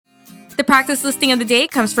The practice listing of the day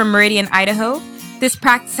comes from Meridian, Idaho. This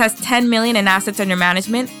practice has $10 million in assets under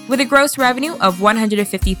management with a gross revenue of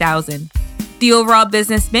 $150,000. The overall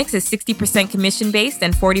business mix is 60% commission-based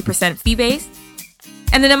and 40% fee-based.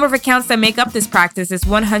 And the number of accounts that make up this practice is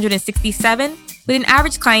 167 with an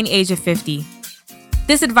average client age of 50.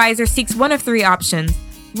 This advisor seeks one of three options.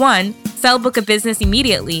 1. Sell book of business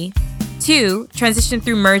immediately. 2. Transition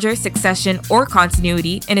through merger, succession, or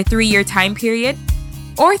continuity in a 3-year time period.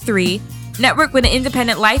 Or 3. Network with an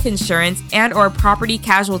independent life insurance and/or property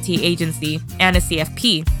casualty agency and a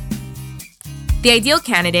CFP. The ideal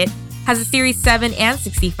candidate has a Series 7 and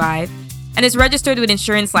 65 and is registered with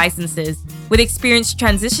insurance licenses, with experience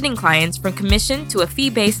transitioning clients from commission to a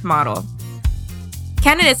fee-based model.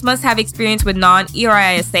 Candidates must have experience with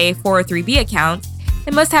non-ERISA 403B accounts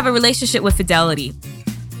and must have a relationship with Fidelity.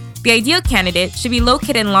 The ideal candidate should be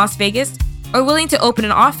located in Las Vegas or willing to open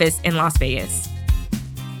an office in Las Vegas.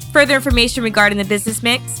 Further information regarding the business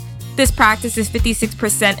mix: this practice is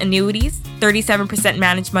 56% annuities, 37%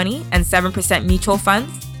 managed money, and 7% mutual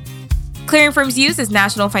funds. Clearing firms used is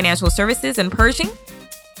National Financial Services and Pershing.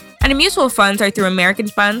 And the mutual funds are through American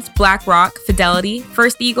Funds, BlackRock, Fidelity,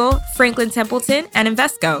 First Eagle, Franklin Templeton, and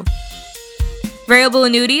Invesco. Variable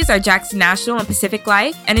annuities are Jackson National and Pacific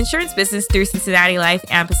Life, and insurance business through Cincinnati Life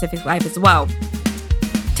and Pacific Life as well.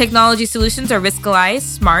 Technology solutions are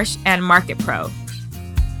Riskalyze, Smarsh, and Market Pro.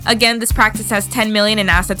 Again, this practice has $10 million in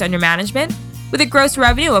assets under management, with a gross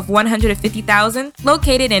revenue of $150,000,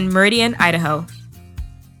 located in Meridian, Idaho.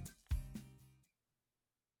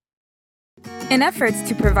 In efforts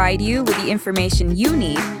to provide you with the information you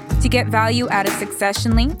need to get value out of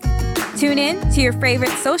Succession Link, tune in to your favorite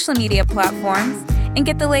social media platforms and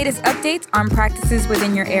get the latest updates on practices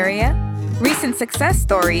within your area, recent success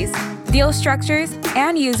stories, deal structures,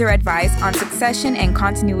 and user advice on succession and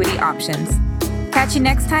continuity options. Catch you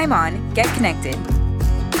next time on Get Connected.